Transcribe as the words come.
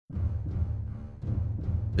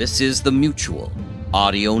This is the Mutual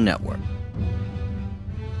Audio Network.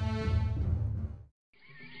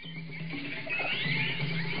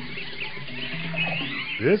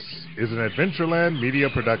 This is an Adventureland media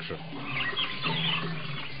production.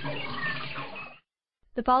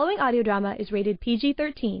 The following audio drama is rated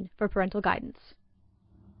PG-13 for parental guidance.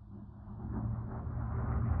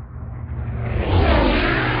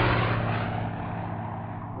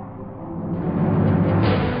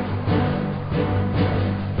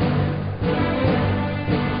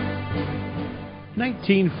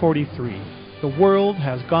 The world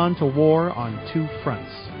has gone to war on two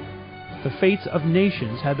fronts. The fates of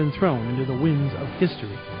nations have been thrown into the winds of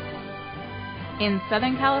history. In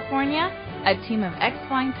Southern California, a team of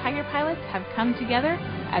ex-flying Tiger pilots have come together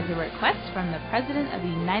as a request from the President of the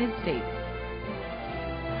United States.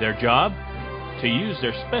 Their job? To use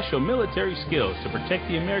their special military skills to protect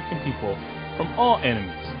the American people from all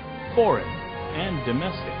enemies, foreign and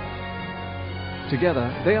domestic.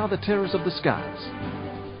 Together, they are the terrors of the skies.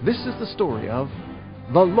 This is the story of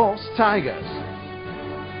The Lost Tigers.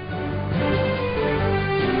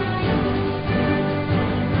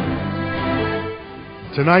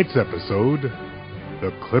 Tonight's episode,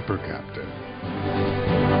 The Clipper Captain.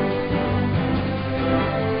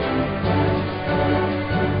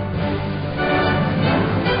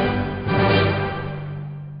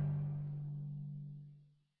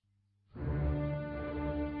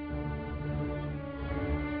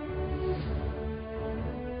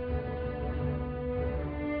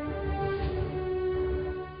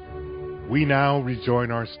 We now rejoin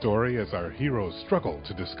our story as our heroes struggle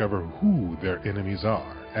to discover who their enemies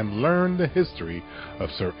are and learn the history of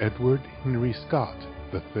Sir Edward Henry Scott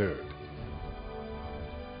III.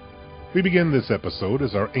 We begin this episode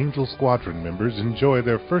as our Angel Squadron members enjoy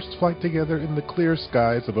their first flight together in the clear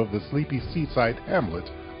skies above the sleepy seaside hamlet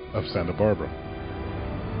of Santa Barbara.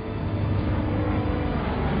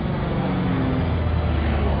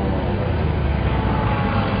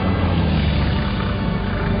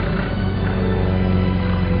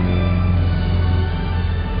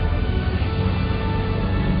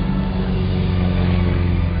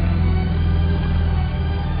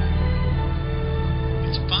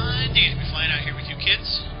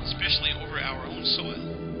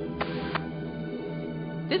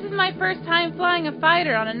 This is my first time flying a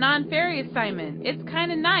fighter on a non-ferry assignment. It's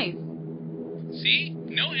kind of nice. See?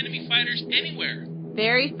 No enemy fighters anywhere.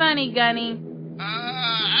 Very funny, Gunny.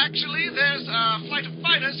 Actually, there's a flight of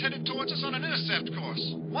fighters headed towards us on an intercept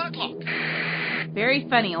course. 1 o'clock. Very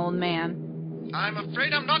funny, old man. I'm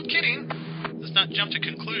afraid I'm not kidding. Let's not jump to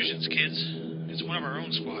conclusions, kids. It's one of our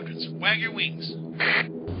own squadrons. Wag your wings.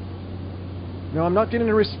 No, I'm not getting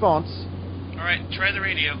a response. All right, try the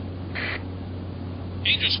radio.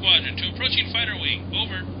 Angel Squadron to approaching fighter wing.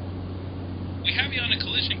 Over. We have you on a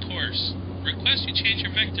collision course. Request you change your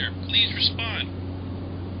vector. Please respond.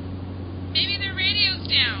 Maybe their radio's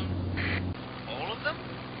down. All of them?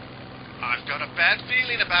 I've got a bad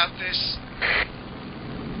feeling about this.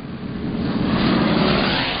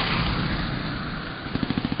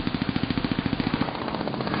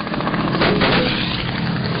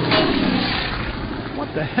 What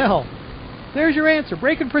the hell? There's your answer.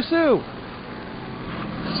 Break and pursue.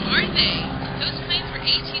 Who are they? Those planes were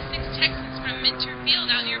AT-6 Texans from Minter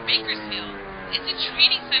Field out near Bakersfield. It's a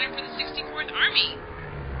training center for the 64th Army.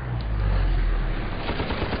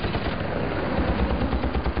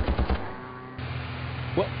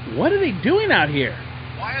 What are they doing out here?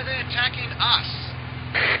 Why are they attacking us?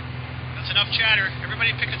 That's enough chatter.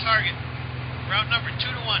 Everybody pick a target. Route number 2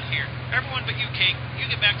 to 1 here. Everyone but you, Kate. You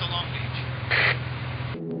get back to Long Beach.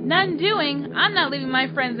 None doing. I'm not leaving my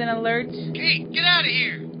friends in a lurch. Kate, get out of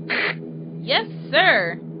here! Yes,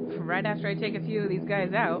 sir. Right after I take a few of these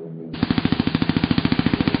guys out. Well,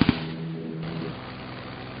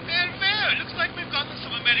 looks like we've gotten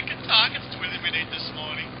some American targets to eliminate this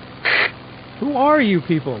morning. Who are you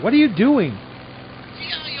people? What are you doing?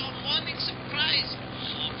 We are your morning surprise.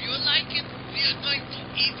 Hope you like it. We are going to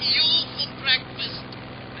eat you for breakfast.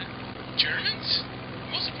 Germans?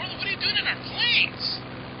 Most importantly, what are you doing in our planes?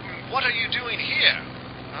 What are you doing here?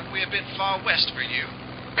 Aren't we a bit far west for you?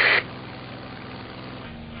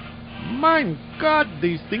 My God,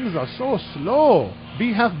 these things are so slow.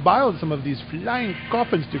 We have borrowed some of these flying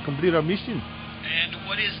coffins to complete our mission. And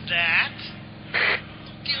what is that?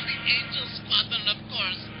 To kill the Angel Squadron, of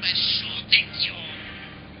course, by shooting you.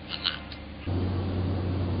 Or not.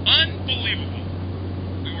 Unbelievable.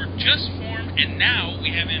 We were just formed, and now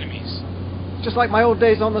we have enemies. Just like my old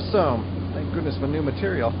days on the Somme. Thank goodness for new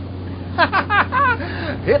material.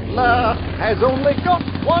 Hitler has only got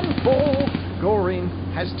one foal. Goring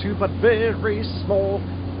has two but very small.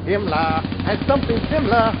 Himmler has something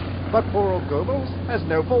similar, but poor old Goebbels has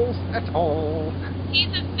no balls at all. He's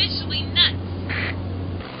officially nuts.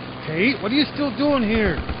 Kate, what are you still doing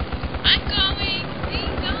here? I'm going. He's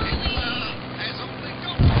going.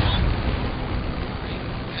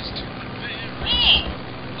 Whoa!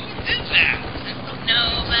 Who did that?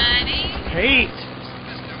 Nobody. Kate!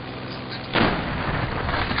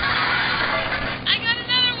 I got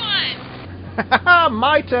another one.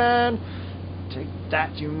 My turn. Take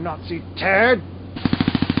that, you Nazi turd.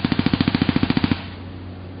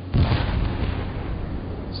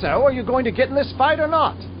 So, are you going to get in this fight or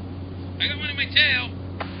not? I got one in my tail.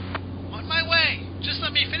 On my way. Just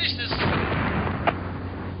let me finish this.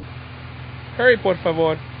 Hurry, por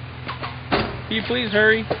favor. Can you please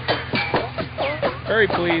hurry? Hurry,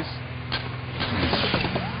 please.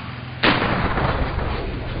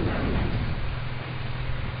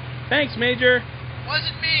 Thanks, Major.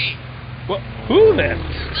 Wasn't me. Well, who then?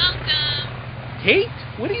 You're welcome. Kate,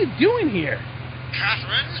 what are you doing here?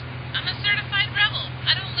 Catherine? I'm a certified rebel.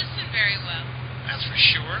 I don't listen very well. That's for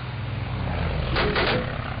sure.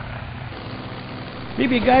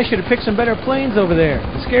 Maybe a guy should have picked some better planes over there.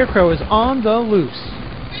 The Scarecrow is on the loose.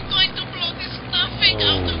 We're going to blow this stuffing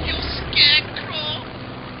out of you, Scarecrow.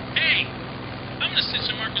 Hey, I'm gonna sit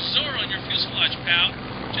some Marcozora on your fuselage, pal,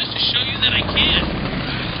 just to show you that I can.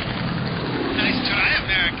 Nice try,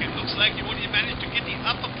 American. Looks like you only managed to get the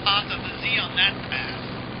upper part of the Z on that pass.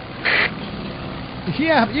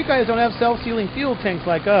 Yeah, but you guys don't have self-sealing fuel tanks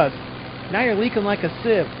like us. Now you're leaking like a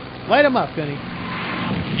sieve. Light 'em up, Gunny.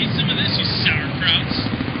 Eat some of this, you sauerkrauts.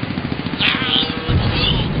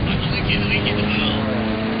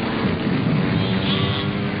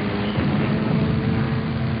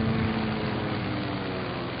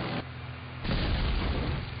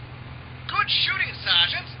 Good shooting,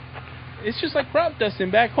 Sergeant. It's just like crop dusting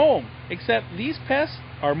back home, except these pests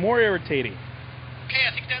are more irritating. Okay,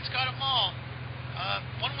 I think that's got them all.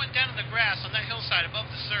 One went down in the grass on that hillside above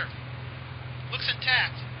the surf. Looks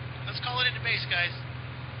intact. Let's call it into base, guys.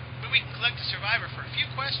 Maybe we can collect the survivor for a few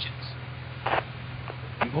questions.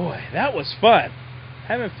 Boy, that was fun.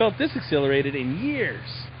 Haven't felt this exhilarated in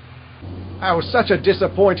years. That was such a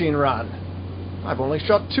disappointing run. I've only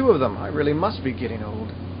shot 2 of them. I really must be getting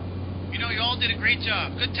old. You know, you all did a great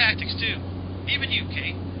job. Good tactics, too. Even you,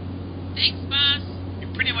 Kate. Thanks, boss.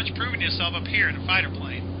 You're pretty much proving yourself up here in a fighter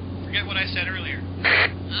plane. Forget what I said earlier.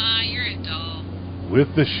 You're a doll.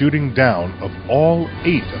 With the shooting down of all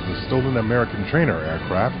 8 of the stolen American trainer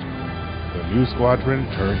aircraft, the new squadron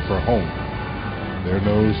turned for home, their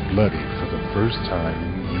nose bloody for the first time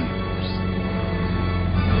in years.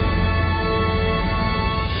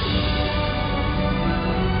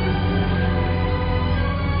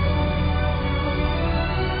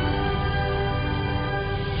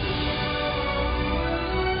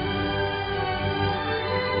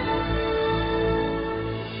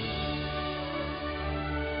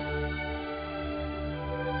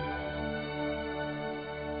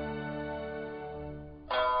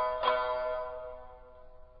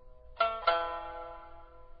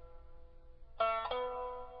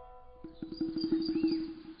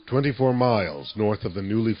 "24 miles north of the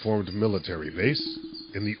newly formed military base,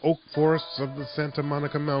 in the oak forests of the Santa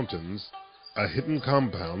Monica Mountains, a hidden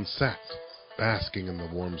compound sat, basking in the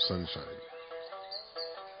warm sunshine.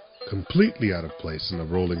 Completely out of place in the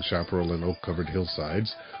rolling chaparral and oak-covered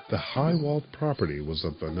hillsides, the high-walled property was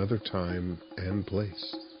of another time and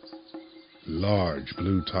place. Large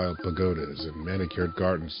blue-tiled pagodas and manicured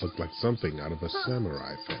gardens looked like something out of a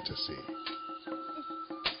samurai fantasy.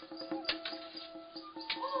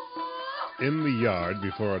 In the yard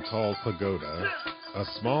before a tall pagoda, a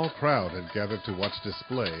small crowd had gathered to watch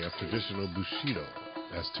display of traditional bushido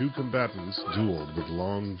as 2 combatants dueled with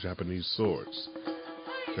long Japanese swords,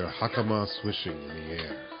 their hakama swishing in the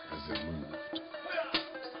air as they moved.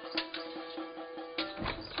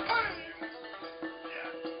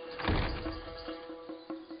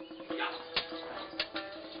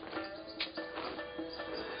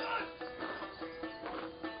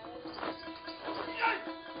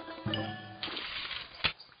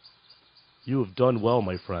 You have done well,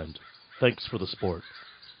 my friend. Thanks for the sport.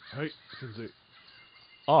 Hey, Sensei.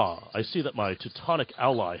 Ah, I see that my Teutonic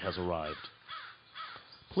ally has arrived.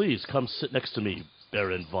 Please come sit next to me,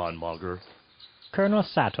 Baron von Mauger. Colonel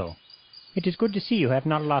Sato, it is good to see you have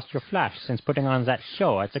not lost your flash since putting on that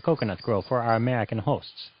show at the Coconut Grove for our American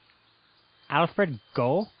hosts. Alfred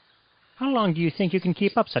Go? How long do you think you can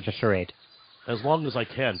keep up such a charade? As long as I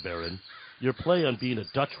can, Baron. Your play on being a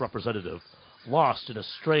Dutch representative lost in a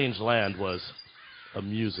strange land was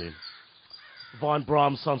amusing. Von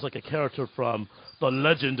Braun sounds like a character from The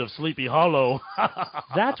Legend of Sleepy Hollow.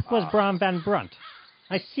 That was Brom Van Brunt.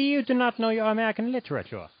 I see you do not know your American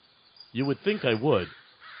literature. You would think I would.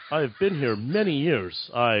 I have been here many years.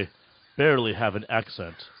 I barely have an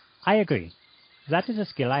accent. I agree. That is a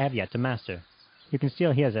skill I have yet to master. You can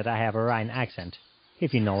still hear that I have a Rhine accent,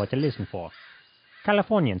 if you know what to listen for.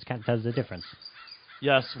 Californians can't tell the difference.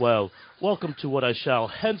 Yes, well, welcome to what I shall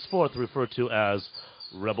henceforth refer to as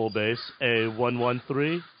Rebel Base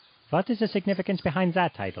A113. What is the significance behind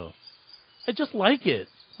that title? I just like it.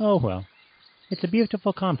 Oh, well. It's a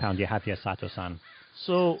beautiful compound you have here, Sato-san.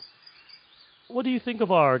 So, what do you think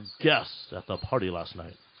of our guests at the party last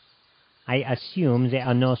night? I assume they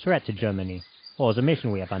are no threat to Germany, or the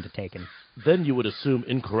mission we have undertaken. Then you would assume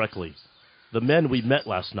incorrectly. The men we met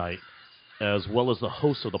last night, as well as the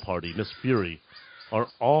host of the party, Miss Fury, are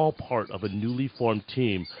all part of a newly formed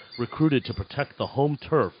team recruited to protect the home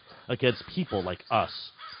turf against people like us.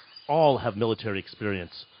 All have military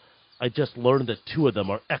experience. I just learned that 2 of them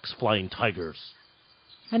are ex-Flying Tigers.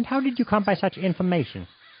 And how did you come by such information?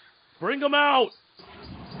 Bring them out!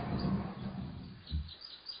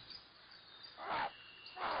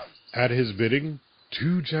 At his bidding,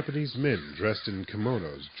 2 Japanese men dressed in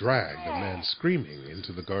kimonos dragged a man screaming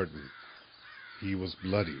into the garden. He was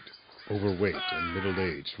bloodied, overweight, and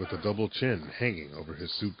middle-aged, with a double chin hanging over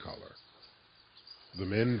his suit collar. The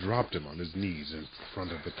men dropped him on his knees in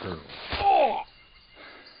front of the colonel.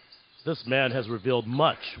 This man has revealed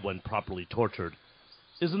much when properly tortured.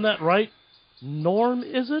 Isn't that right? Norm,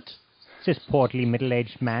 is it? This portly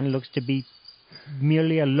middle-aged man looks to be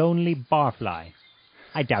merely a lonely barfly.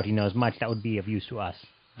 I doubt he knows much that would be of use to us.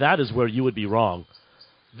 That is where you would be wrong.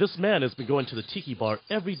 This man has been going to the tiki bar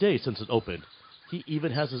every day since it opened. He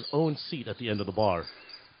even has his own seat at the end of the bar.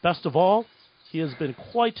 Best of all, he has been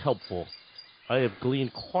quite helpful. I have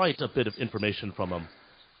gleaned quite a bit of information from him,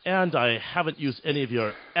 and I haven't used any of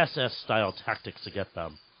your SS-style tactics to get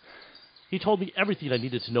them. He told me everything I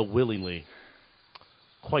needed to know willingly.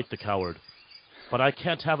 Quite the coward. But I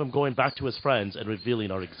can't have him going back to his friends and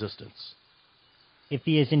revealing our existence. If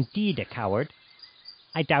he is indeed a coward,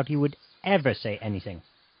 I doubt he would ever say anything.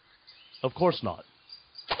 Of course not.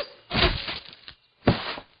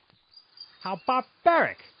 How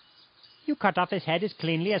barbaric! You cut off his head as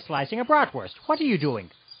cleanly as slicing a bratwurst. What are you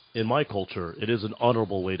doing? In my culture, it is an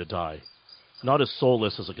honorable way to die. Not as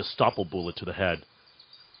soulless as a Gestapo bullet to the head.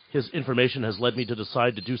 His information has led me to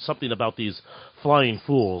decide to do something about these flying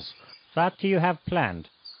fools. What do you have planned?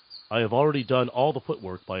 I have already done all the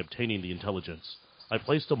footwork by obtaining the intelligence. I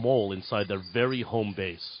placed a mole inside their very home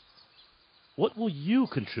base. What will you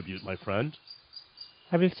contribute, my friend?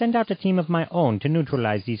 I will send out a team of my own to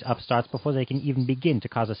neutralize these upstarts before they can even begin to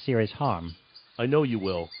cause us serious harm. I know you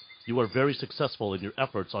will. You are very successful in your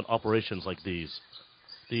efforts on operations like these.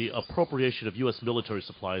 The appropriation of U.S. military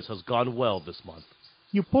supplies has gone well this month.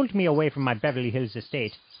 You pulled me away from my Beverly Hills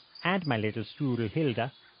estate, and my little strudel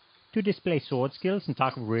Hilda, to display sword skills and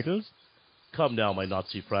talk of riddles. Come now, my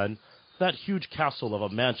Nazi friend. That huge castle of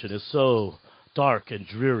a mansion is so dark and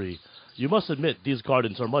dreary. You must admit these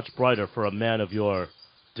gardens are much brighter for a man of your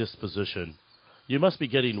disposition. You must be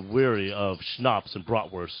getting weary of schnapps and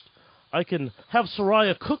bratwurst. I can have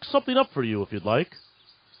Soraya cook something up for you if you'd like.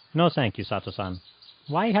 No, thank you, Sato-san.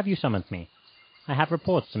 Why have you summoned me? I have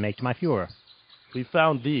reports to make to my Fuhrer. We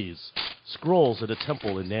found these scrolls at a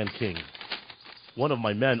temple in Nanking. One of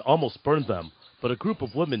my men almost burned them, but a group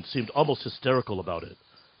of women seemed almost hysterical about it.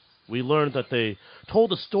 We learned that they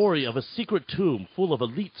told a story of a secret tomb full of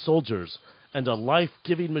elite soldiers and a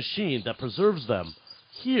life-giving machine that preserves them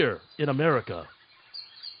here in America.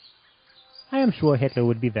 I am sure Hitler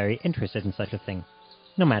would be very interested in such a thing,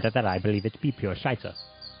 no matter that I believe it to be pure Scheiße.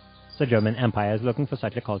 The German Empire is looking for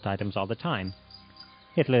such occult items all the time.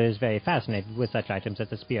 Hitler is very fascinated with such items as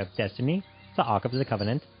the Spear of Destiny, the Ark of the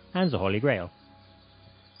Covenant, and the Holy Grail.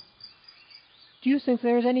 Do you think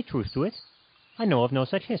there is any truth to it? I know of no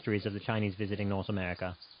such histories of the Chinese visiting North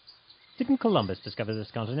America. Didn't Columbus discover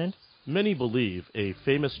this continent? Many believe a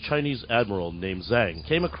famous Chinese admiral named Zhang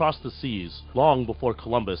came across the seas long before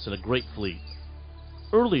Columbus in a great fleet.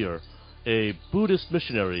 Earlier, a Buddhist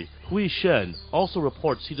missionary, Hui Shen, also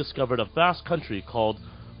reports he discovered a vast country called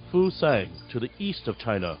Fusang to the east of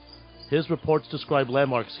China. His reports describe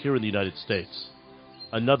landmarks here in the United States.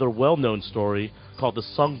 Another well-known story, called the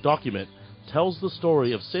Sung Document, tells the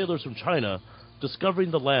story of sailors from China discovering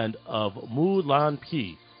the land of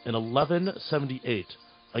Mulan-Pi in 1178.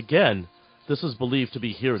 Again, this is believed to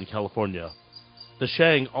be here in California. The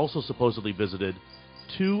Shang also supposedly visited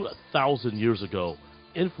 2,000 years ago,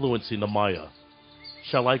 influencing the Maya.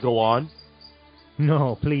 Shall I go on?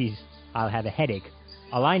 No, please. I'll have a headache.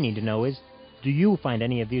 All I need to know is, do you find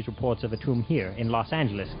any of these reports of a tomb here in Los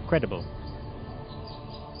Angeles credible?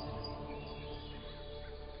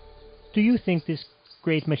 Do you think this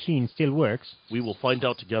great machine still works? We will find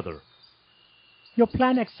out together. Your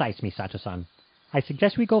plan excites me, Sato-san. I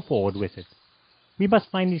suggest we go forward with it. We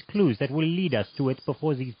must find these clues that will lead us to it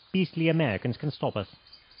before these beastly Americans can stop us.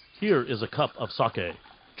 Here is a cup of sake.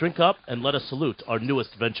 Drink up and let us salute our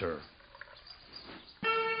newest venture.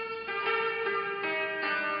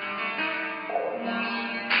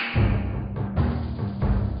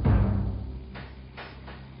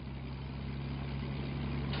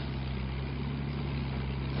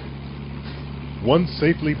 Once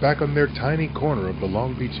safely back on their tiny corner of the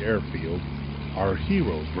Long Beach airfield, our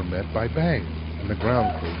heroes were met by Bang and the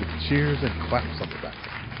ground crew with cheers and claps on the back.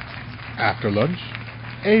 After lunch,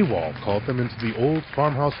 AWOL called them into the old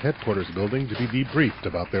farmhouse headquarters building to be debriefed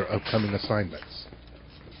about their upcoming assignments.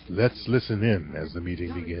 Let's listen in as the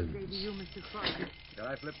meeting begins. Shall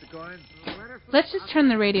I flip the coin? Let's just turn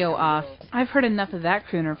the radio off. I've heard enough of that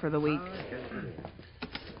crooner for the week.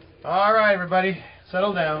 All right, everybody.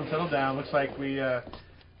 Settle down, settle down. Looks like we had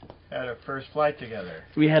our first flight together.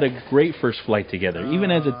 We had a great first flight together,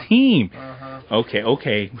 even as a team.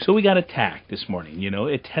 Okay. So we got attacked this morning. You know,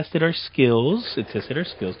 it tested our skills.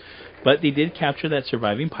 But they did capture that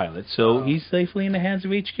surviving pilot, so he's safely in the hands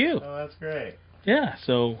of HQ. Oh, that's great. Yeah,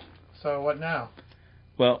 so... So what now?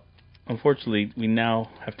 Well, unfortunately, we now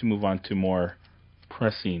have to move on to more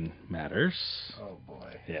pressing matters. Oh,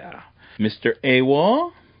 boy. Yeah. Mr.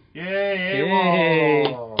 AWOL?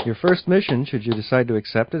 Yay! Your first mission, should you decide to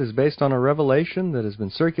accept it, is based on a revelation that has been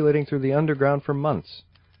circulating through the underground for months.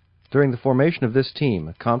 During the formation of this team,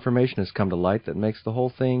 a confirmation has come to light that makes the whole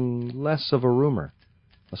thing less of a rumor.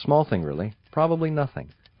 A small thing, really. Probably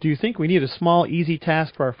nothing. Do you think we need a small, easy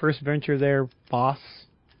task for our first venture there, boss?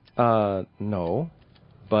 No.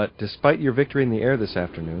 But despite your victory in the air this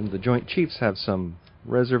afternoon, the Joint Chiefs have some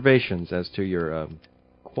reservations as to your,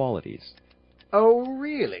 qualities. Oh,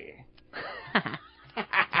 really?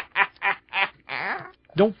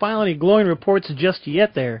 Don't file any glowing reports just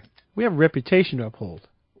yet there. We have a reputation to uphold.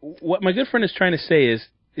 What my good friend is trying to say is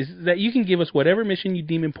that you can give us whatever mission you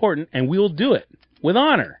deem important, and we'll do it. With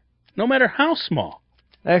honor. No matter how small.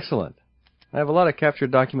 Excellent. I have a lot of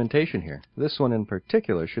captured documentation here. This one in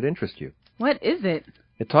particular should interest you. What is it?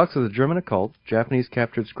 It talks of the German occult, Japanese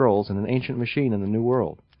captured scrolls, and an ancient machine in the New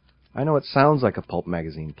World. I know it sounds like a pulp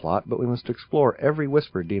magazine plot, but we must explore every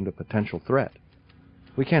whisper deemed a potential threat.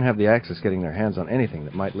 We can't have the Axis getting their hands on anything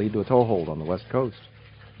that might lead to a toehold on the West Coast.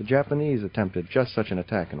 The Japanese attempted just such an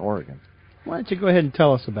attack in Oregon. Why don't you go ahead and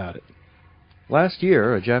tell us about it? Last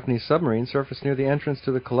year, a Japanese submarine surfaced near the entrance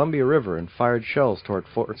to the Columbia River and fired shells toward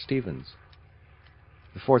Fort Stevens.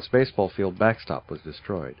 The fort's baseball field backstop was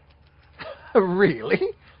destroyed. Really?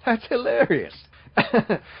 That's hilarious.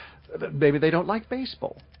 Maybe they don't like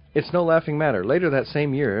baseball. It's no laughing matter. Later that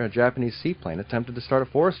same year, a Japanese seaplane attempted to start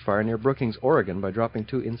a forest fire near Brookings, Oregon by dropping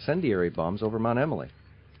 2 incendiary bombs over Mount Emily.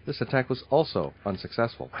 This attack was also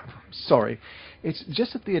unsuccessful. Sorry. It's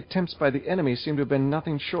just that the attempts by the enemy seem to have been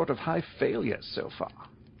nothing short of high failures so far.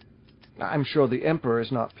 I'm sure the Emperor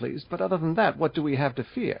is not pleased, but other than that, what do we have to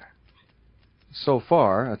fear? So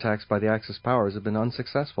far, attacks by the Axis powers have been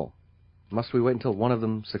unsuccessful. Must we wait until one of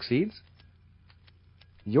them succeeds?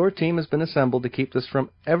 Your team has been assembled to keep this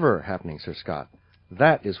from ever happening, Sir Scott.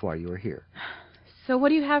 That is why you are here. So what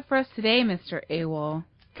do you have for us today, Mr. AWOL?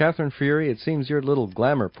 Catherine Fury, it seems your little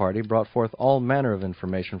glamour party brought forth all manner of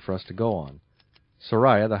information for us to go on.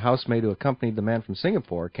 Soraya, the housemaid who accompanied the man from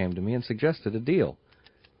Singapore, came to me and suggested a deal.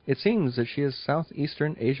 It seems that she is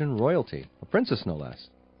Southeastern Asian royalty, a princess no less.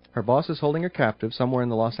 Her boss is holding her captive somewhere in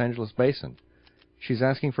the Los Angeles basin. She's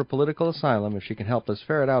asking for political asylum if she can help us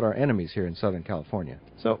ferret out our enemies here in Southern California.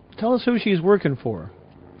 So, tell us who she's working for.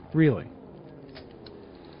 Really.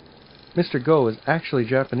 Mr. Go is actually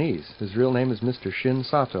Japanese. His real name is Mr. Shin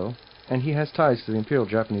Sato, and he has ties to the Imperial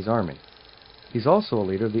Japanese Army. He's also a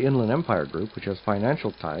leader of the Inland Empire Group, which has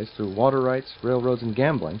financial ties through water rights, railroads, and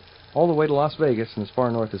gambling, all the way to Las Vegas and as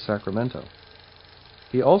far north as Sacramento.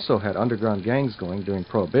 He also had underground gangs going during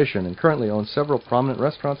Prohibition and currently owns several prominent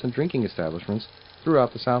restaurants and drinking establishments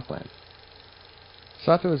throughout the Southland.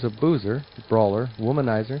 Sato is a boozer, brawler,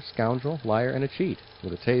 womanizer, scoundrel, liar, and a cheat,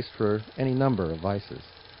 with a taste for any number of vices.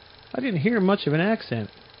 I didn't hear much of an accent.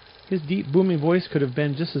 His deep, booming voice could have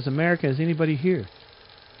been just as American as anybody here.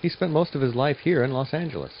 He spent most of his life here in Los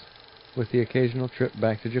Angeles, with the occasional trip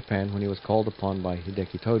back to Japan when he was called upon by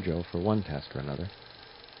Hideki Tojo for one task or another.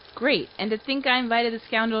 Great. And to think I invited the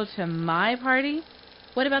scoundrel to my party?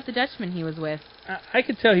 What about the Dutchman he was with? I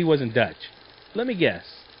could tell he wasn't Dutch. Let me guess.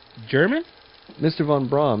 German? Mr. von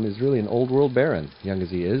Braun is really an old-world baron, young as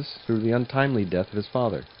he is, through the untimely death of his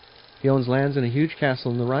father. He owns lands in a huge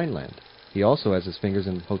castle in the Rhineland. He also has his fingers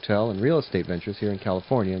in hotel and real estate ventures here in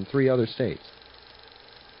California and 3 other states.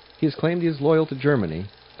 He has claimed he is loyal to Germany,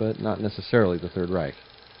 but not necessarily the Third Reich.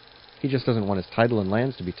 He just doesn't want his title and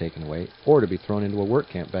lands to be taken away, or to be thrown into a work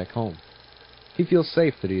camp back home. He feels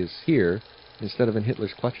safe that he is here, instead of in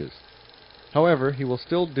Hitler's clutches. However, he will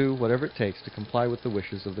still do whatever it takes to comply with the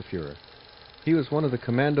wishes of the Fuhrer. He was one of the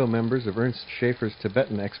commando members of Ernst Schaeffer's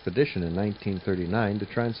Tibetan expedition in 1939 to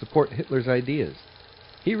try and support Hitler's ideas.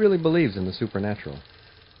 He really believes in the supernatural.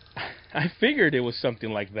 I figured it was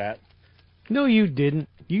something like that. No, you didn't.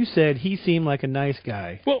 You said he seemed like a nice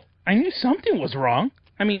guy. Well, I knew something was wrong.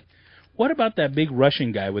 I mean, what about that big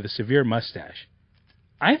Russian guy with a severe mustache?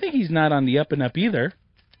 I think he's not on the up and up either.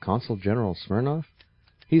 Consul General Smirnov?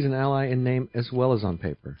 He's an ally in name as well as on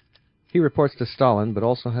paper. He reports to Stalin, but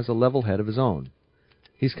also has a level head of his own.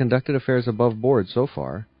 He's conducted affairs above board so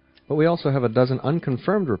far, but we also have a dozen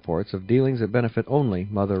unconfirmed reports of dealings that benefit only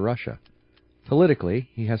Mother Russia. Politically,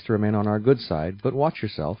 he has to remain on our good side, but watch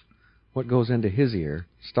yourself. What goes into his ear,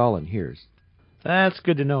 Stalin hears. That's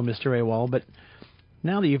good to know, Mr. AWOL, but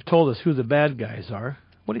now that you've told us who the bad guys are,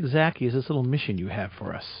 what exactly is this little mission you have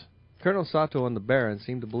for us? Colonel Sato and the Baron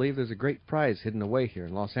seem to believe there's a great prize hidden away here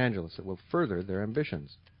in Los Angeles that will further their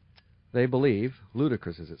ambitions. They believe,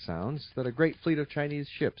 ludicrous as it sounds, that a great fleet of Chinese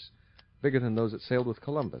ships, bigger than those that sailed with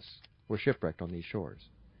Columbus, were shipwrecked on these shores.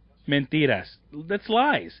 Mentiras. That's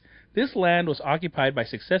lies. This land was occupied by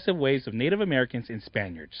successive waves of Native Americans and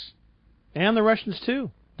Spaniards. And the Russians,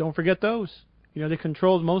 too. Don't forget those. You know, they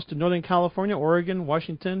controlled most of Northern California, Oregon,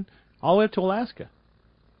 Washington, all the way up to Alaska.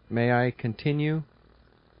 May I continue?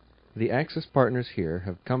 The Axis partners here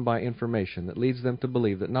have come by information that leads them to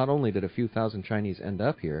believe that not only did a few thousand Chinese end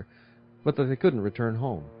up here, but that they couldn't return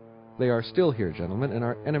home. They are still here, gentlemen, and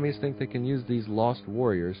our enemies think they can use these lost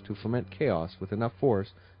warriors to foment chaos with enough force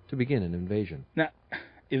to begin an invasion. Now,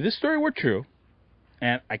 if this story were true,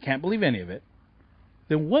 and I can't believe any of it,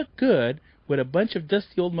 then what good would a bunch of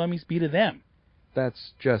dusty old mummies be to them?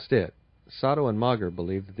 That's just it. Sato and Mager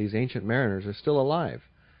believe that these ancient mariners are still alive,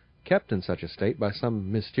 kept in such a state by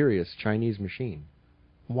some mysterious Chinese machine.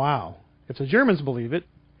 Wow. If the Germans believe it,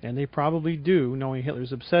 and they probably do, knowing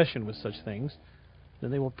Hitler's obsession with such things, then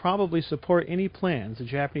they will probably support any plans the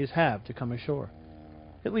Japanese have to come ashore.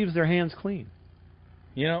 It leaves their hands clean.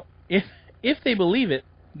 You know, if they believe it,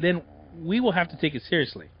 then we will have to take it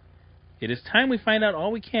seriously. It is time we find out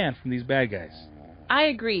all we can from these bad guys. I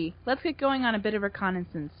agree. Let's get going on a bit of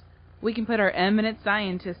reconnaissance. We can put our eminent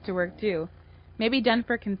scientists to work, too. Maybe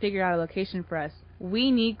Dunford can figure out a location for us. We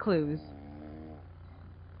need clues.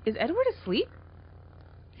 Is Edward asleep?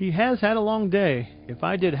 He has had a long day. If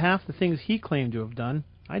I did half the things he claimed to have done,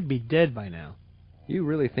 I'd be dead by now. You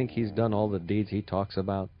really think he's done all the deeds he talks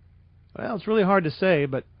about? Well, it's really hard to say,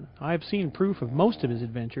 but I've seen proof of most of his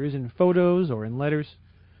adventures in photos or in letters.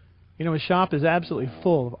 You know, his shop is absolutely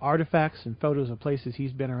full of artifacts and photos of places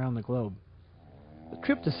he's been around the globe. The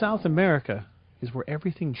trip to South America is where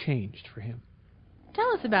everything changed for him.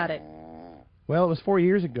 Tell us about it. Well, it was 4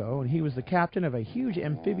 years ago, and he was the captain of a huge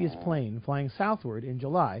amphibious plane flying southward in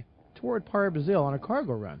July toward Para, Brazil on a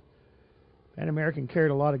cargo run. Pan American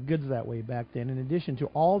carried a lot of goods that way back then, in addition to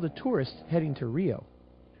all the tourists heading to Rio.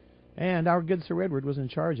 And our good Sir Edward was in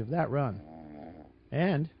charge of that run.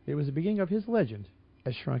 And it was the beginning of his legend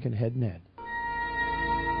as Shrunken Head Ned.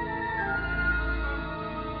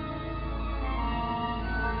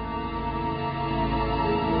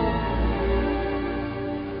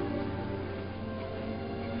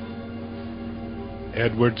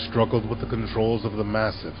 Edward struggled with the controls of the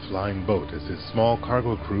massive flying boat as his small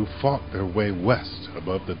cargo crew fought their way west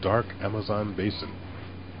above the dark Amazon basin.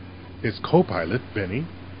 His co-pilot, Benny,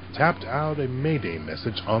 tapped out a mayday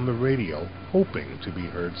message on the radio, hoping to be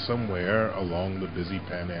heard somewhere along the busy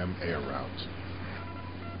Pan Am air route.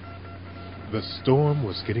 The storm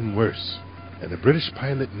was getting worse, and the British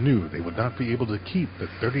pilot knew they would not be able to keep the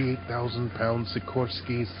 38,000-pound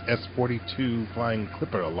Sikorsky S-42 flying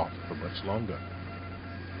Clipper aloft for much longer.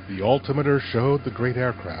 The altimeter showed the great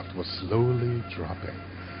aircraft was slowly dropping.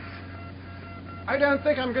 I don't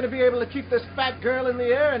think I'm going to be able to keep this fat girl in the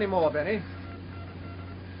air anymore, Benny.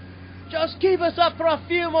 Just keep us up for a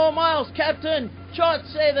few more miles, Captain.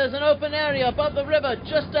 Charts say there's an open area above the river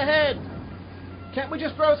just ahead. Can't we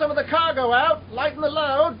just throw some of the cargo out, lighten the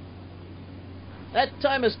load? That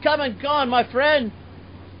time has come and gone, my friend.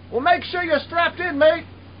 Well, make sure you're strapped in, mate.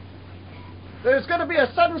 There's going to be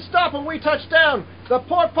a sudden stop when we touch down. The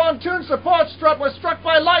port pontoon support strut was struck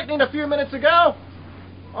by lightning a few minutes ago.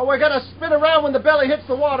 Oh, we're gonna spin around when the belly hits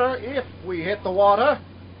the water, if we hit the water.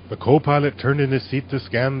 The co-pilot turned in his seat to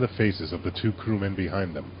scan the faces of the two crewmen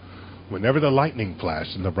behind them. Whenever the lightning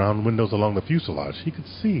flashed in the brown windows along the fuselage, he could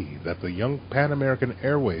see that the young Pan American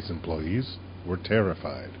Airways employees were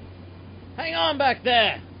terrified. Hang on back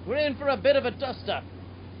there. We're in for a bit of a dust-up.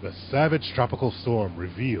 The savage tropical storm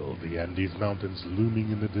revealed the Andes Mountains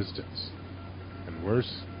looming in the distance. And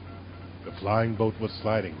worse, the flying boat was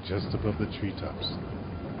sliding just above the treetops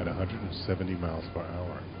at 170 miles per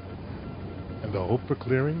hour. And the hope for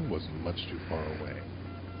clearing was much too far away.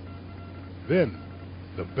 Then,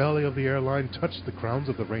 the belly of the airline touched the crowns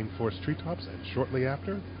of the rainforest treetops, and shortly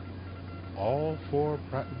after, all 4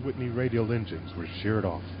 Pratt & Whitney radial engines were sheared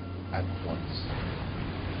off at once.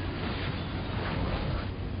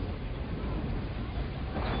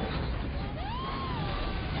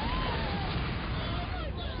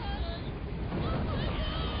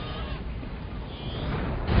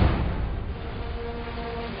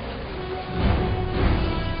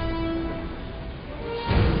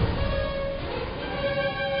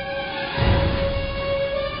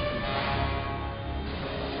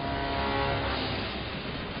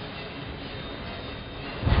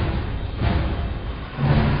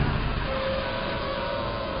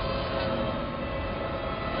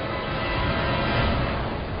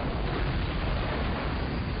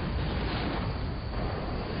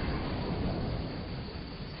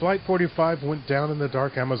 Flight 45 went down in the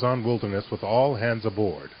dark Amazon wilderness with all hands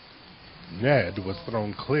aboard. Ned was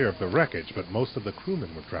thrown clear of the wreckage, but most of the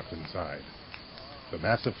crewmen were trapped inside. The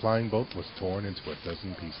massive flying boat was torn into a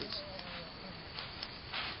dozen pieces.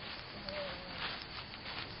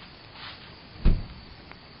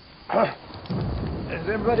 Is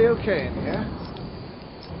everybody okay in here?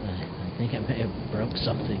 I think I may have broke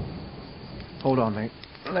something. Hold on, mate.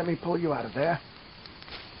 Let me pull you out of there.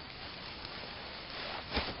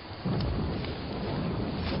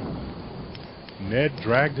 Ned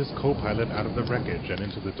dragged his co-pilot out of the wreckage and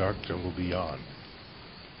into the dark jungle beyond.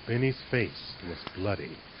 Benny's face was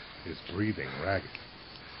bloody, his breathing ragged.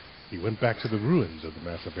 He went back to the ruins of the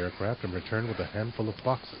massive aircraft and returned with a handful of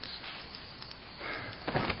boxes.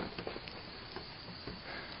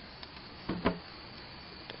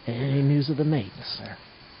 Any news of the mates? Sir,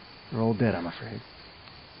 they're all dead, I'm afraid.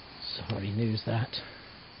 Sorry news, that.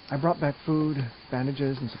 I brought back food,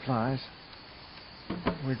 bandages, and supplies.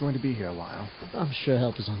 We're going to be here a while. I'm sure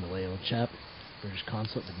help is on the way, old chap. British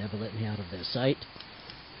consulate would never let me out of their sight.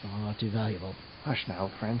 Far too valuable. Hush now,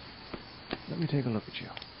 old friend. Let me take a look at you.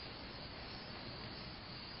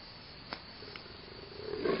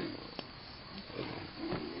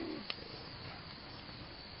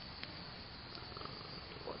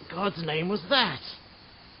 What in God's name was that?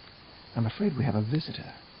 I'm afraid we have a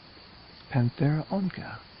visitor. Panthera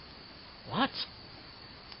onca. What?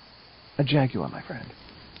 A jaguar, my friend.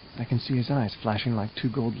 I can see his eyes flashing like 2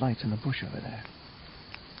 gold lights in the bush over there.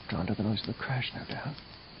 Drawn to the noise of the crash, no doubt.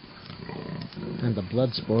 And the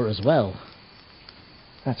blood sport as well.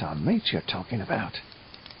 That's our mates you're talking about.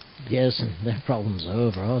 Yes, and their problem's are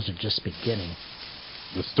over. Ours are just beginning.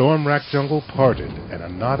 The storm-racked jungle parted, and a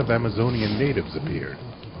knot of Amazonian natives appeared,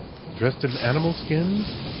 dressed in animal skins,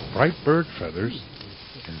 bright bird feathers,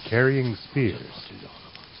 and carrying spears.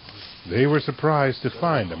 They were surprised to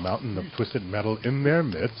find a mountain of twisted metal in their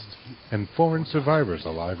midst, and foreign survivors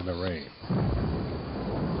alive in the rain.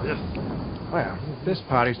 Well, this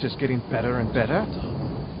party's just getting better and better.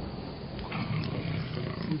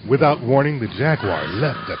 Without warning, the jaguar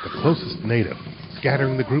leapt at the closest native,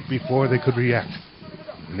 scattering the group before they could react.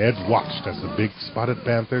 Ned watched as the big spotted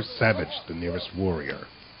panther savaged the nearest warrior.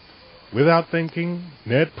 Without thinking,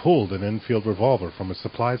 Ned pulled an Enfield revolver from his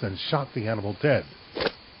supplies and shot the animal dead.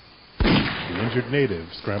 The injured native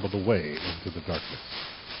scrambled away into the darkness.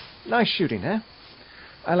 Nice shooting, eh?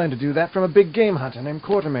 I learned to do that from a big game hunter named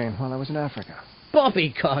Quatermain while I was in Africa.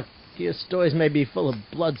 Poppycock! Your stories may be full of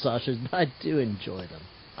blood sashes, but I do enjoy them.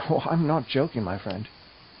 Oh, I'm not joking, my friend.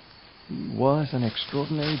 He was an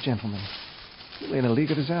extraordinary gentleman. Really in a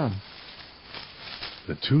league of his own.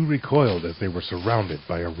 The two recoiled as they were surrounded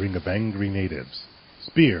by a ring of angry natives,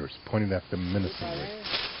 spears pointing at them menacingly.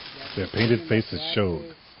 Their painted faces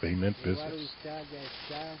showed they meant business.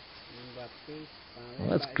 Well,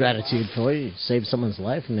 that's gratitude for you. You save someone's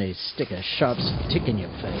life and they stick a sharp stick in your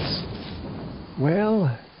face.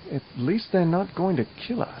 Well, at least they're not going to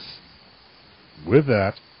kill us. With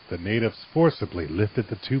that, the natives forcibly lifted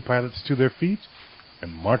the two pilots to their feet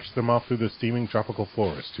and marched them off through the steaming tropical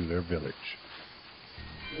forest to their village.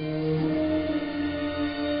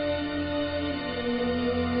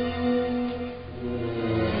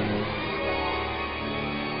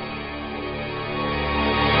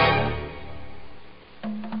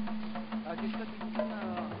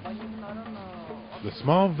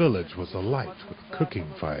 small village was alight with cooking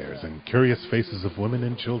fires and curious faces of women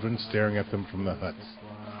and children staring at them from the huts.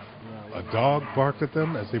 A dog barked at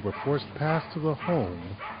them as they were forced past to the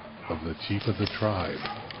home of the chief of the tribe.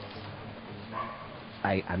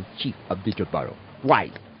 I am chief of the Jabaro.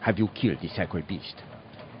 Why have you killed the sacred beast?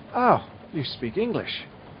 Oh, you speak English.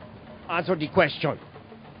 Answer the question.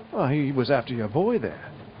 Well, he was after your boy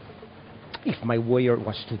there. If my warrior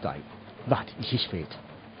was to die, that is his fate.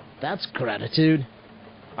 That's gratitude.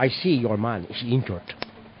 I see your man is injured.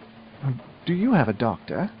 Do you have a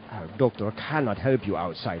doctor? Our doctor cannot help you,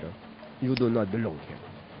 outsider. You do not belong here.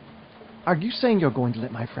 Are you saying you're going to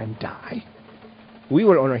let my friend die? We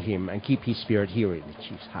will honor him and keep his spirit here in the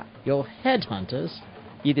chief's hut. Your headhunters?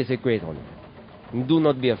 It is a great honor. Do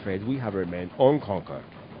not be afraid, we have remained unconquered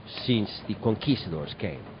since the conquistadors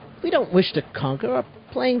came. We don't wish to conquer. Our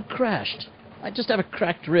plane crashed. I just have a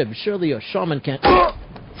cracked rib. Surely your shaman can't...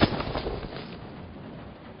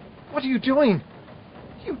 What are you doing?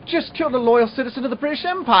 You just killed a loyal citizen of the British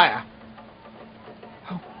Empire.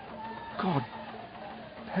 Oh, God.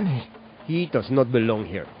 Penny. He does not belong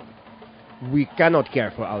here. We cannot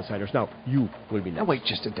care for outsiders. Now, you will be next. Now, wait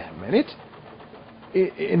just a damn minute.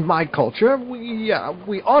 In my culture, we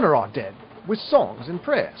honor our dead with songs and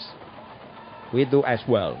prayers. We do as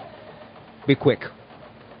well. Be quick.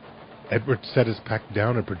 Edward set his pack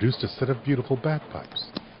down and produced a set of beautiful bagpipes.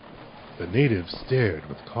 The natives stared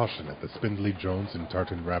with caution at the spindly Jones and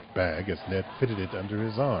tartan-wrapped bag as Ned fitted it under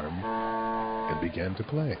his arm and began to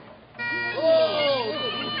play.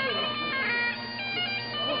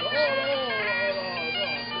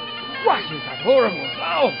 What is that horrible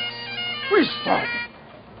sound? Restart!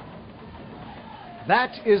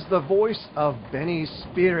 That is the voice of Benny's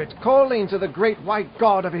spirit calling to the great white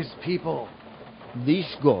god of his people.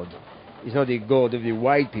 This god is not the god of the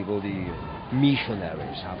white people the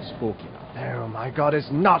missionaries have spoken of. No, my god is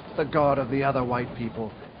not the god of the other white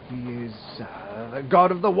people. He is the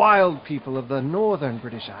god of the wild people of the northern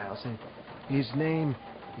British Isles. And his name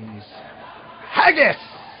is Haggis!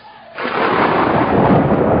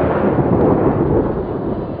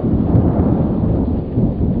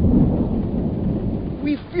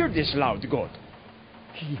 We fear this loud god.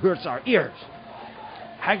 He hurts our ears.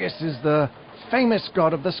 Haggis is the famous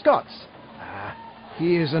god of the Scots.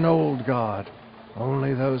 He is an old god.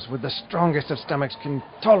 Only those with the strongest of stomachs can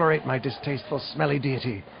tolerate my distasteful, smelly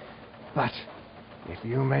deity. But if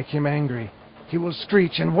you make him angry, he will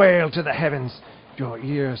screech and wail to the heavens. Your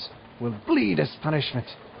ears will bleed as punishment.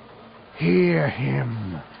 Hear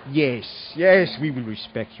him. Yes, we will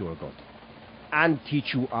respect your god and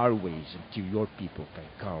teach you our ways until your people can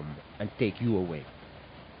come and take you away,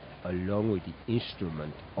 along with the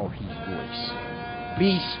instrument of his voice.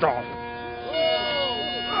 Be strong.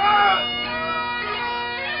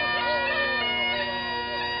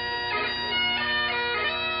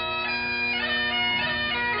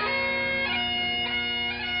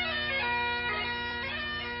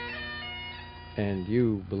 And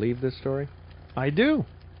you believe this story? I do.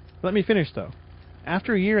 Let me finish, though.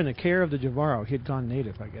 After a year in the care of the Javaro, he had gone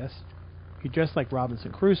native, I guess. He dressed like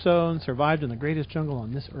Robinson Crusoe and survived in the greatest jungle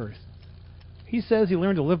on this earth. He says he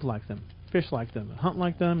learned to live like them, fish like them, and hunt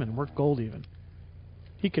like them, and work gold even.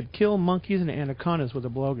 He could kill monkeys and anacondas with a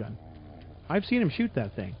blowgun. I've seen him shoot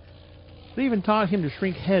that thing. They even taught him to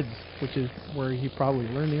shrink heads, which is where he probably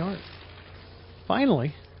learned the art.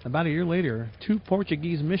 Finally, about a year later, 2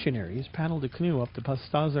 Portuguese missionaries paddled a canoe up the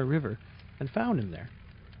Pastaza River and found him there.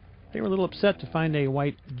 They were a little upset to find a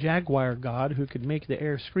white jaguar god who could make the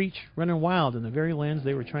air screech, running wild in the very lands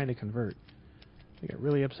they were trying to convert. They got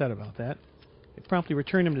really upset about that. They promptly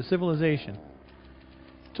returned him to civilization.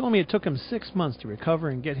 Told me it took him 6 months to recover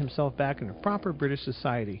and get himself back into proper British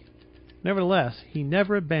society. Nevertheless, he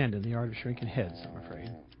never abandoned the art of shrinking heads, I'm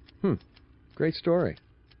afraid. Great story.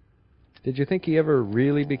 Did you think he ever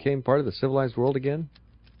really became part of the civilized world again?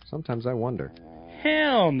 Sometimes I wonder.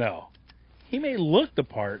 Hell no. He may look the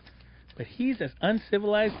part, but he's as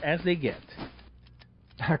uncivilized as they get.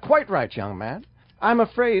 Quite right, young man. I'm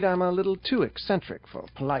afraid I'm a little too eccentric for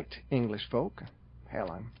polite English folk.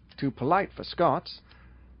 Hell, I'm too polite for Scots.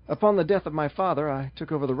 Upon the death of my father, I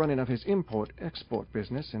took over the running of his import-export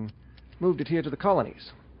business and moved it here to the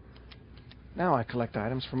colonies. Now I collect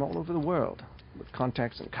items from all over the world, with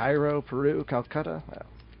contacts in Cairo, Peru, Calcutta. Well,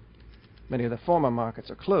 many of the former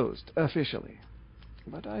markets are closed, officially.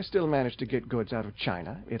 But I still manage to get goods out of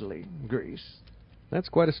China, Italy, Greece. That's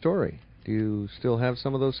quite a story. Do you still have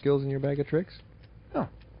some of those skills in your bag of tricks? Oh,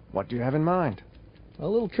 what do you have in mind? A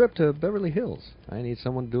little trip to Beverly Hills. I need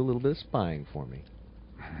someone to do a little bit of spying for me.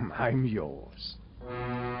 I'm yours.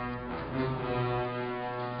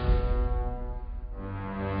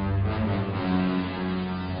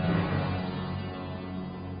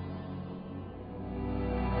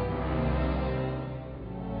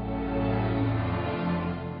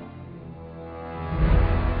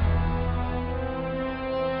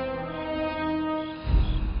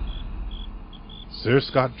 Sir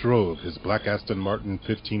Scott drove his black Aston Martin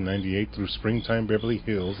 1598 through springtime Beverly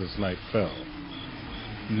Hills as night fell.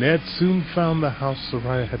 Ned soon found the house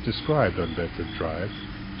Soraya had described on Bedford Drive,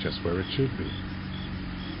 just where it should be.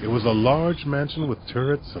 It was a large mansion with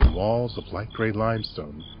turrets and walls of light gray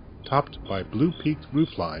limestone, topped by blue-peaked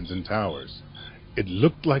roof lines and towers. It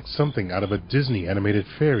looked like something out of a Disney animated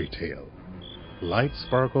fairy tale. Light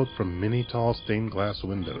sparkled from many tall stained glass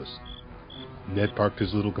windows. Ned parked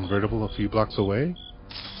his little convertible a few blocks away,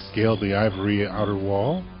 scaled the ivory outer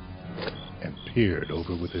wall, and peered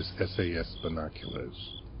over with his SAS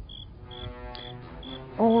binoculars.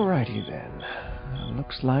 Alrighty then.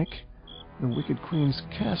 Looks like the Wicked Queen's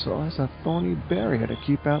castle has a thorny barrier to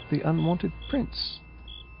keep out the unwanted prince.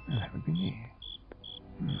 And that would be me.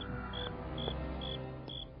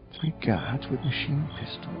 3 guards with machine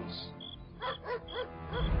pistols.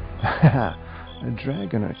 A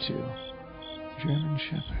dragon or 2. German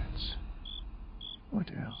shepherds. What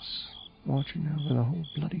else? Watching over the whole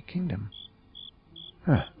bloody kingdom.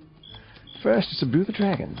 First, to subdue the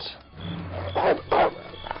dragons.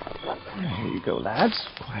 Here you go, lads.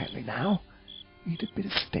 Quietly now. Eat a bit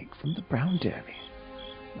of steak from the brown derby.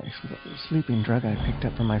 Nice little sleeping drug I picked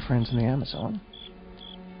up from my friends in the Amazon.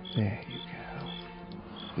 There you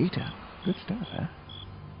go. Eat up. Good stuff, huh?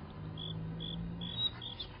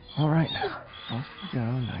 All right now. Off we go.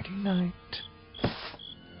 Nighty-night.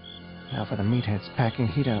 Now for the meatheads packing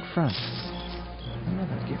heat out front.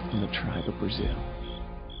 Another gift from the tribe of Brazil.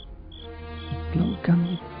 A blowgun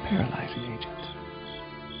with paralyzing agent.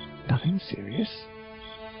 Nothing serious.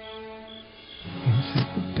 Insert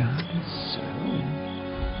the dart as so.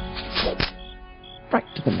 Right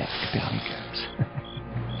to the neck. Down he goes.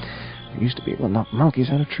 We used to be able to knock monkeys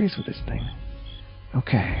out of trees with this thing.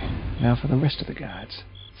 Okay, now for the rest of the guards.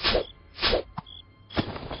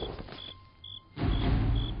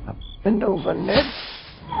 Bend over, Ned.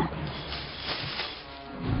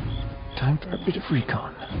 Time for a bit of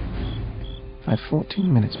recon. I've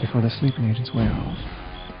 14 minutes before the sleeping agents wear off.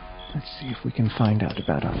 Let's see if we can find out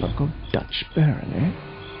about our local Dutch Baron,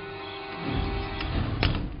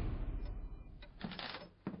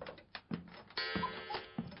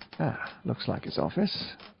 eh? Looks like his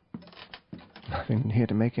office. Nothing here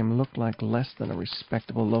to make him look like less than a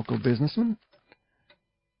respectable local businessman.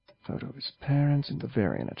 Photo of his parents in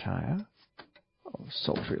Bavarian attire. Oh,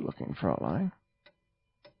 sultry-looking Fraulein.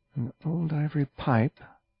 An old ivory pipe.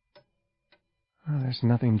 Oh, there's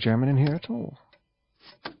nothing German in here at all.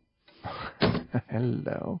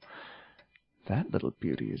 Hello. That little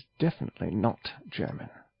beauty is definitely not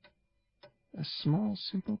German. A small,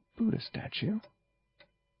 simple Buddha statue.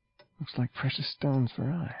 Looks like precious stones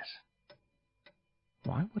for eyes.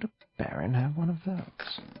 Why would a baron have one of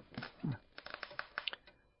those?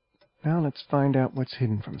 Now let's find out what's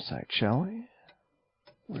hidden from sight, shall we?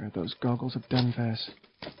 Where are those goggles of Dunvas?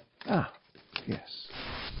 Yes.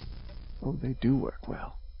 Oh, they do work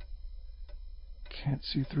well. Can't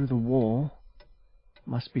see through the wall.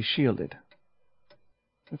 Must be shielded.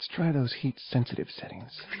 Let's try those heat-sensitive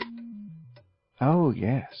settings. Oh,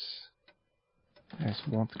 yes. There's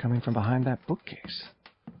warmth coming from behind that bookcase.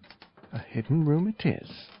 A hidden room it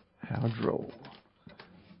is. How droll.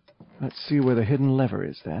 Let's see where the hidden lever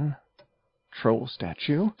is, then. Troll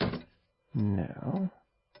statue? No.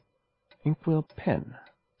 Inkwell pen?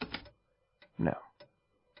 No.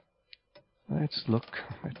 Let's look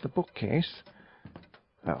at the bookcase.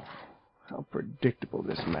 Oh, how predictable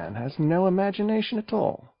this man has no imagination at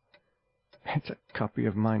all. It's a copy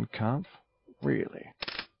of Mein Kampf? Really?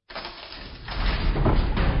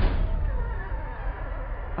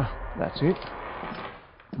 Oh, that's it.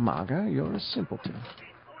 Maga, you're a simpleton.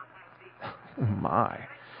 Oh my.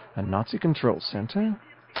 A Nazi control center,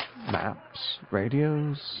 maps,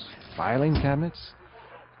 radios, filing cabinets,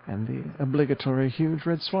 and the obligatory huge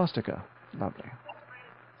red swastika. Lovely.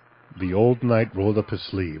 The old knight rolled up his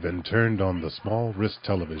sleeve and turned on the small wrist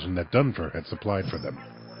television that Dunfer had supplied for them.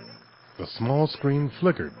 The small screen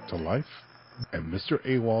flickered to life, and Mr.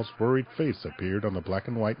 AWOL's worried face appeared on the black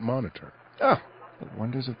and white monitor. Oh, the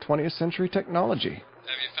wonders of 20th century technology.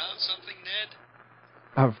 Have you found something, Ned?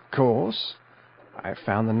 Of course. I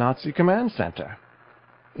found the Nazi command center.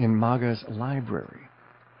 In Maga's library.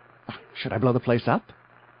 Should I blow the place up?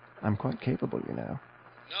 I'm quite capable, you know.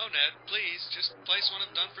 No, Ned, please, just place one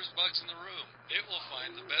of Dunfer's bugs in the room. It will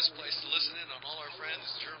find the best place to listen in on all our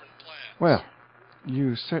friends' German plans. Well,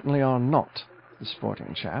 you certainly are not the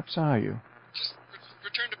sporting chaps, are you? Just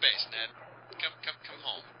return to base, Ned. Come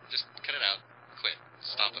home. Just cut it out. Quit.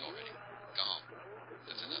 Stop it already. Go home.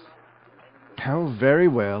 That's enough. Oh, very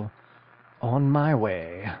well. On my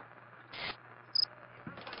way.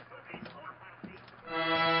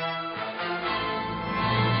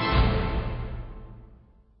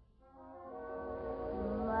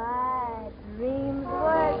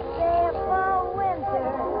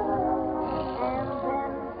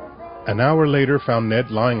 An hour later found Ned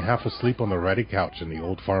lying half asleep on the ratty couch in the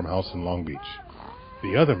old farmhouse in Long Beach.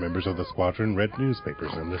 The other members of the squadron read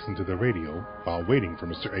newspapers and listened to the radio while waiting for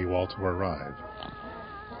Mr. AWOL to arrive.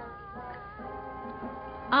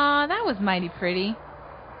 Aw, that was mighty pretty.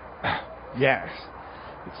 Yes.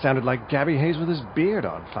 It sounded like Gabby Hayes with his beard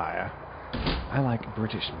on fire. I like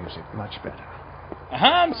British music much better.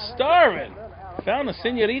 I'm starving. Found a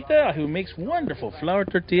señorita who makes wonderful flour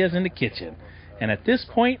tortillas in the kitchen. And at this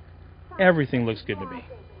point, everything looks good to me.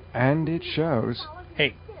 And it shows.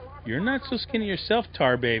 Hey, you're not so skinny yourself,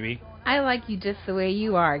 Tar Baby. I like you just the way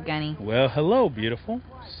you are, Gunny. Well, hello, beautiful.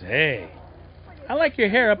 Say, I like your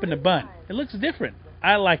hair up in the bun. It looks different.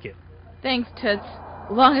 I like it. Thanks, Toots.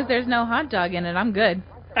 As long as there's no hot dog in it, I'm good.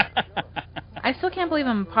 I still can't believe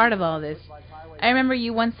I'm a part of all this. I remember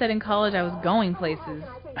you once said in college I was going places.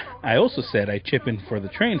 I also said I'd chip in for the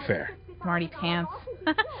train fare. Smarty pants.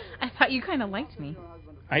 I thought you kind of liked me.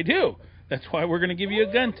 I do. That's why we're going to give you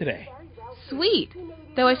a gun today. Sweet.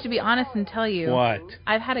 Though I should be honest and tell you. What?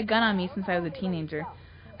 I've had a gun on me since I was a teenager.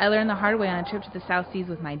 I learned the hard way on a trip to the South Seas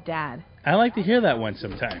with my dad. I like to hear that one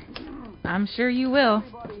sometime. I'm sure you will.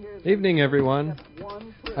 Evening, everyone.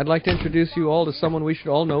 I'd like to introduce you all to someone we should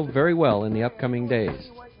all know very well in the upcoming days.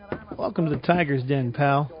 Welcome to the Tiger's Den,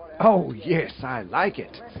 pal. Oh, yes, I like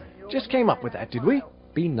it. Just came up with that, did we?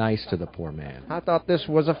 Be nice to the poor man. I thought this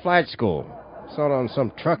was a flight school. Saw it on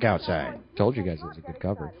some truck outside. Told you guys it was a good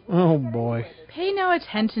cover. Oh, boy. Pay no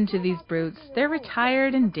attention to these brutes. They're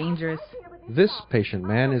retired and dangerous. This patient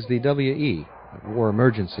man is the W.E., War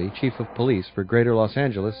Emergency Chief of Police for Greater Los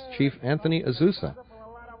Angeles, Chief Anthony Azusa.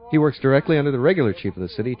 He works directly under the regular chief of the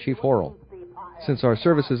city, Chief Horrell. Since our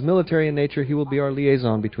service is military in nature, he will be our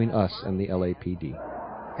liaison between us and the LAPD.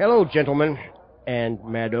 Hello, gentlemen and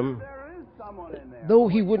madam. Though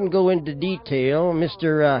he wouldn't go into detail,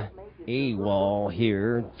 Mr. AWOL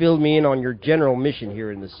here filled me in on your general mission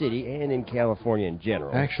here in the city and in California in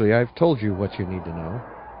general. Actually, I've told you what you need to know.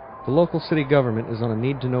 The local city government is on a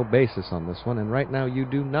need-to-know basis on this one, and right now you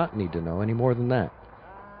do not need to know any more than that.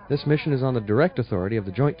 This mission is on the direct authority of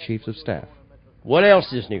the Joint Chiefs of Staff. What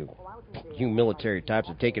else is new? You military types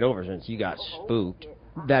have taken over since you got spooked.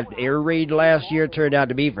 That air raid last year turned out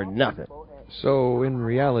to be for nothing. So, in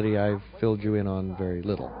reality, I've filled you in on very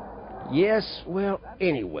little. Yes, well,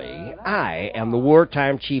 anyway, I am the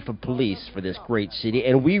wartime chief of police for this great city,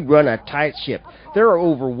 and we run a tight ship. There are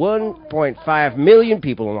over 1.5 million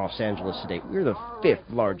people in Los Angeles today. We're the 5th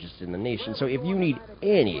largest in the nation, so if you need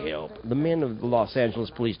any help, the men of the Los Angeles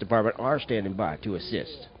Police Department are standing by to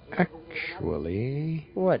assist. Actually...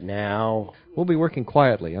 What now? We'll be working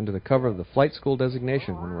quietly under the cover of the flight school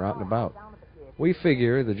designation when we're out and about. We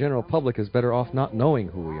figure the general public is better off not knowing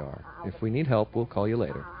who we are. If we need help, we'll call you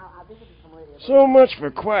later. So much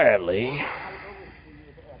for quietly.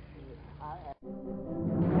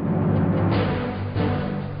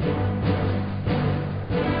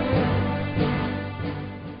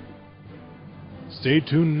 Stay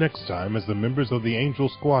tuned next time as the members of the Angel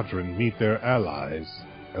Squadron meet their allies,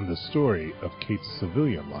 and the story of Kate's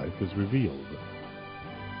civilian life is revealed.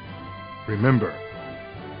 Remember,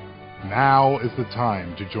 now is the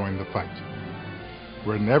time to join the fight.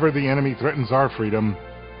 Whenever the enemy threatens our freedom,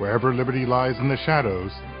 wherever liberty lies in the shadows,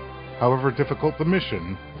 however difficult the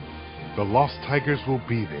mission, the Lost Tigers will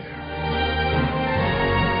be there.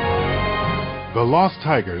 The Lost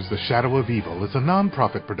Tigers, The Shadow of Evil is a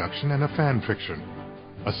non-profit production and a fan fiction.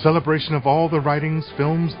 A celebration of all the writings,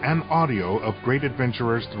 films, and audio of great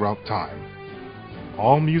adventurers throughout time.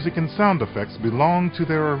 All music and sound effects belong to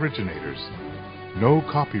their originators. No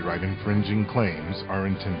copyright infringing claims are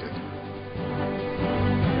intended.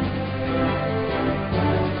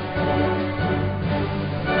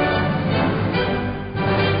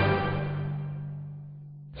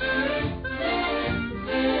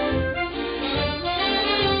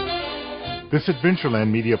 This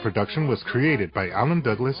Adventureland media production was created by Alan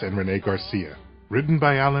Douglas and Rene Garcia. Written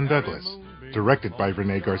by Alan Douglas. Directed by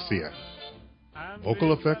Rene Garcia.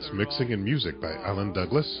 Vocal effects, mixing, and music by Alan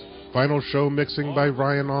Douglas. Final show mixing by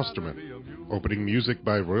Ryan Osterman. Opening music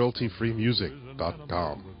by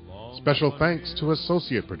RoyaltyFreeMusic.com. Special thanks to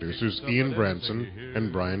associate producers Ian Branson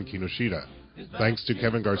and Brian Kinoshita. Thanks to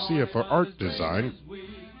Kevin Garcia for art design.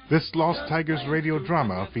 This Lost Tigers radio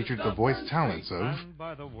drama featured the voice talents of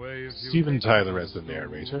Steven Tyler as the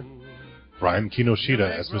narrator, Brian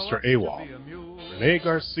Kinoshita as Mr. AWOL, Rene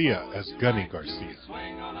Garcia as Gunny Garcia,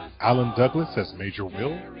 Alan Douglas as Major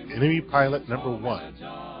Will, Enemy Pilot Number 1,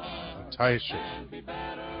 and Taisha,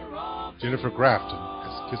 Jennifer Grafton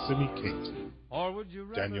as Kissimmee Kate,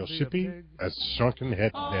 Daniel Shippey as Shrunken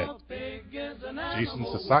Head Ned. Jason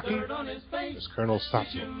Sasaki as Colonel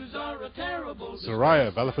Sato.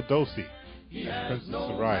 Soraya Belafadosi as Princess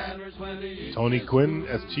Soraya. Tony Quinn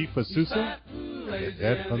as Chief Asusa and the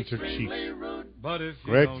Dead Hunter Chief.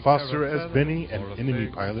 Greg Foster as Benny and Enemy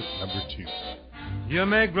Pilot number 2. You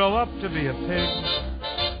may grow up to be a pig.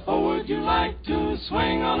 Or would you like to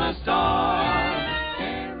swing on a star?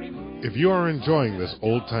 If you are enjoying this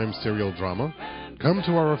old-time serial drama, come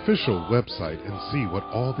to our official website and see what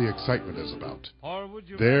all the excitement is about.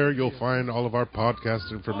 There you'll find all of our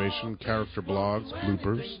podcast information, character blogs,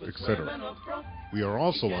 bloopers, etc. We are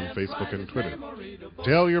also on Facebook and Twitter.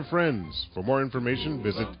 Tell your friends. For more information,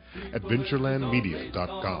 visit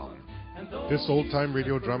adventurelandmedia.com. This old-time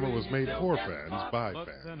radio drama was made for fans by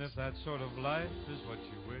fans. Then if that sort of life is what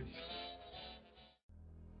you wish.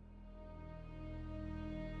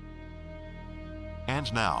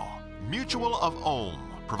 And now, Mutual of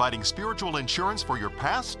Ohm, providing spiritual insurance for your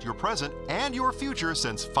past, your present, and your future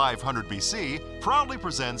since 500 BC, proudly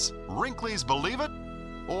presents Wrinkly's Believe It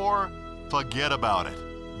or Forget About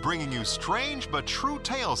It, bringing you strange but true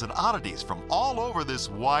tales and oddities from all over this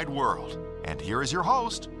wide world. And here is your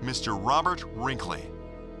host, Mr. Robert Wrinkly.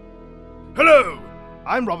 Hello,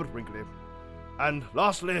 I'm Robert Wrinkly. And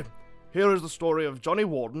lastly, here is the story of Johnny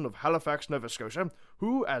Warden of Halifax, Nova Scotia,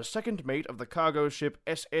 who, as second mate of the cargo ship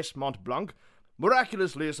SS Mont Blanc,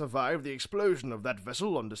 miraculously survived the explosion of that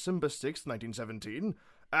vessel on December 6, 1917,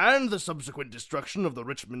 and the subsequent destruction of the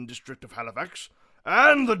Richmond district of Halifax,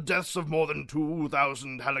 and the deaths of more than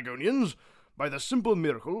 2,000 Haligonians, by the simple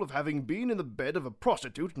miracle of having been in the bed of a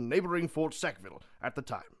prostitute in neighboring Fort Sackville at the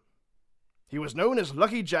time. He was known as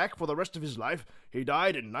Lucky Jack for the rest of his life. He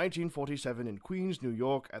died in 1947 in Queens, New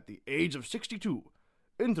York, at the age of 62.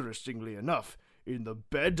 Interestingly enough, in the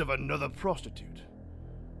bed of another prostitute.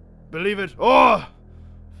 Believe it or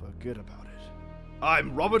forget about it.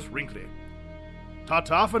 I'm Robert Wrinkly.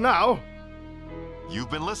 Ta-ta for now.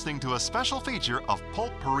 You've been listening to a special feature of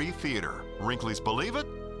Potpourri Theater, Wrinkly's Believe It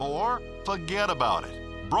or Forget About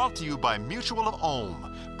It, brought to you by Mutual of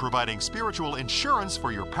Ohm, providing spiritual insurance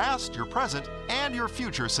for your past, your present, and your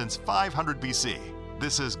future since 500 BC.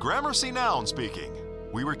 This is Gramercy Noun speaking.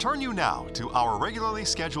 We return you now to our regularly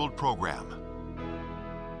scheduled program.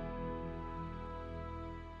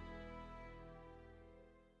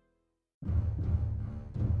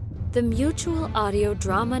 The Mutual Audio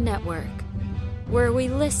Drama Network, where we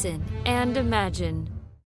listen and imagine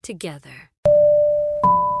together.